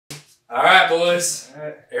All right, boys. All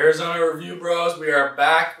right. Arizona Review Bros. We are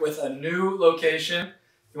back with a new location.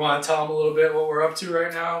 You want to tell them a little bit what we're up to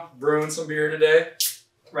right now? Brewing some beer today.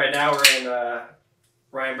 Right now we're in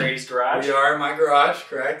Ryan Brady's garage. We are in my garage,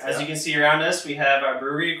 correct? As you can see around us, we have our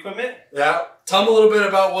brewery equipment. Yeah. Tell them a little bit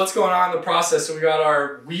about what's going on in the process. So we got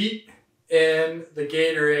our wheat in the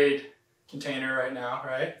Gatorade container right now,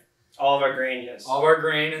 right? All of our grain, yes. All of our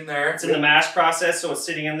grain in there. It's in the mash process, so it's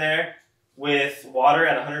sitting in there with water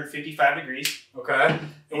at 155 degrees. Okay.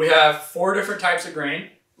 And we have 4 different types of grain.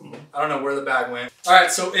 I don't know where the bag went. All right,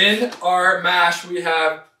 so in our mash, we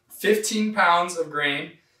have 15 pounds of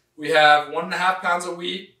grain. We have 1.5 pounds of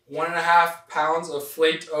wheat, 1.5 pounds of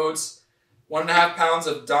flaked oats, 1.5 pounds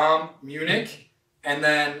of Dom Munich, and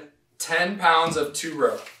then 10 pounds of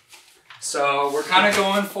 2-row. So we're kind of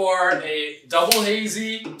going for a double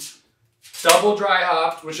hazy, double dry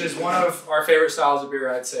hopped, which is one of our favorite styles of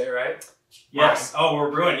beer, I'd say, right? Yes. Oh,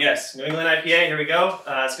 we're brewing, yes. New England IPA, here we go.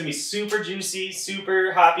 It's going to be super juicy,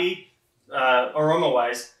 super hoppy,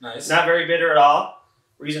 aroma-wise. Nice. Not very bitter at all.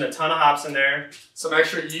 We're using a ton of hops in there. Some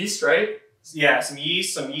extra yeast, right? Yeah, some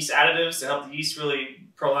yeast additives to help the yeast really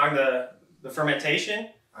prolong the fermentation.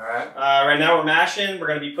 All right. Right now we're mashing. We're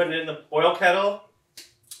going to be putting it in the boil kettle.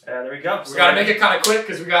 There we go. We got to make it kind of quick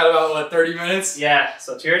because we got about, what, 30 minutes? Yeah,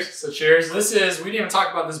 so cheers. So cheers. This is, we didn't even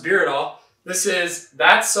talk about this beer at all. This is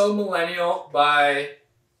That's So Millennial by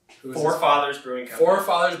Four Fathers Brewing Company. Four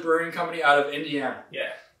Fathers Brewing Company out of Indiana. Yeah.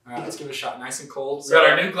 All right, let's give it a shot. Nice and cold. So, we got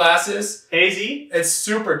our new glasses. Hazy. It's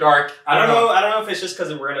super dark. I don't know if it's just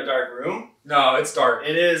because we're in a dark room. No, it's dark.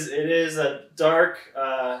 It is a dark.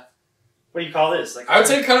 What do you call this? Like I would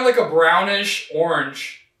say kind of like a brownish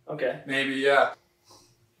orange. Okay. Maybe, yeah.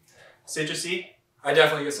 Citrusy. I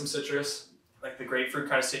definitely get some citrus. Like the grapefruit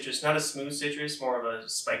kind of citrus, not a smooth citrus, more of a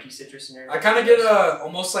spiky citrus in there. I kind of get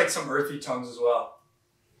almost like some earthy tones as well.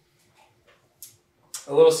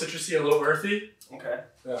 A little citrusy, a little earthy. Okay.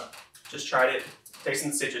 Yeah. Just tried it.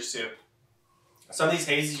 Tasting the citrus too. Some of these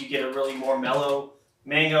hazes you get a really more mellow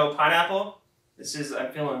mango, pineapple. This is,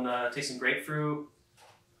 I'm feeling, tasting grapefruit.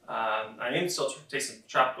 I am still tasting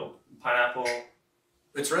tropical pineapple.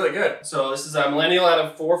 It's really good. So this is a Millennial out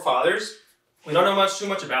of Four Fathers. We don't know too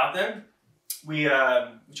much about them. We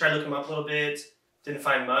tried to look them up a little bit. Didn't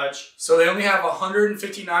find much. So they only have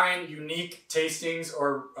 159 unique tastings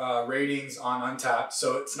or ratings on Untappd.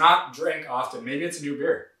 So it's not drank often. Maybe it's a new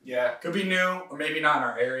beer. Yeah. Could be new or maybe not in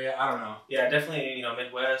our area. I don't know. Yeah, definitely,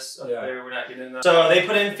 Midwest up there. We're not getting enough. So they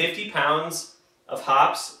put in 50 pounds of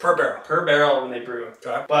hops per barrel. Per barrel when they brew.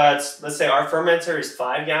 Okay. But let's say our fermenter is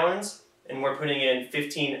 5 gallons and we're putting in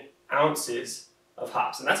 15 ounces of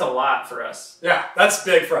hops, and that's a lot for us. Yeah, that's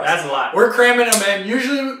big for us. That's a lot. We're cramming them in.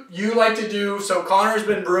 Usually you like to do, so Connor's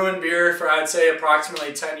been brewing beer for I'd say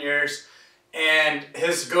approximately 10 years, and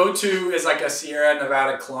his go-to is like a Sierra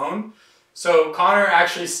Nevada clone. So Connor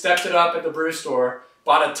actually stepped it up at the brew store,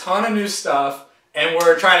 bought a ton of new stuff, and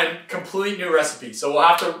we're trying a complete new recipe. So we'll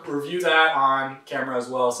have to review that on camera as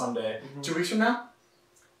well someday. 2 weeks from now?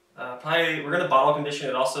 Probably, we're going to bottle condition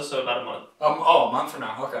it also, so about a month. Oh, a month from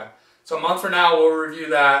now, okay. So a month from now, we'll review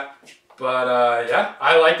that. But yeah,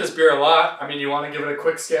 I like this beer a lot. I mean, you want to give it a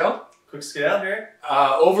quick scale? Quick scale here?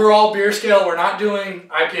 Overall beer scale, we're not doing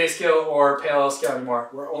IPA scale or Pale Ale scale anymore.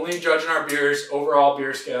 We're only judging our beers, overall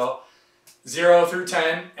beer scale, 0 through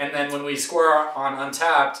 10. And then when we score on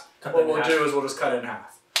Untappd, what we'll do is we'll just cut it in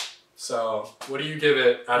half. So what do you give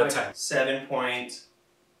it out of 10?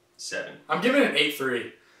 7.7. I'm giving it an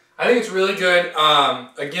 8.3. I think it's really good.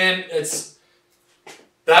 Again,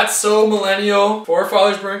 That's So Millennial, Four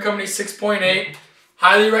Fathers Brewing Company, 6.8.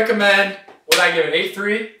 Highly recommend. What did I give it?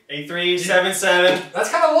 8.3? 8.3, 7.7.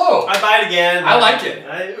 That's kind of low. I'd buy it again. I like it.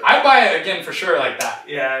 I'd buy it again for sure like that.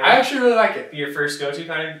 Yeah. I actually really like it. Your first go-to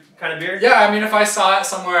kind of beer? Yeah, I mean, if I saw it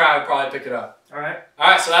somewhere, I would probably pick it up. All right.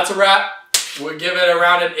 All right, so that's a wrap. We'll give it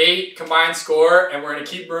around an 8 combined score, and we're going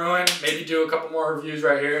to keep brewing. Maybe do a couple more reviews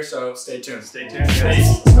right here, so stay tuned. Stay tuned,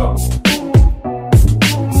 guys. Let's go.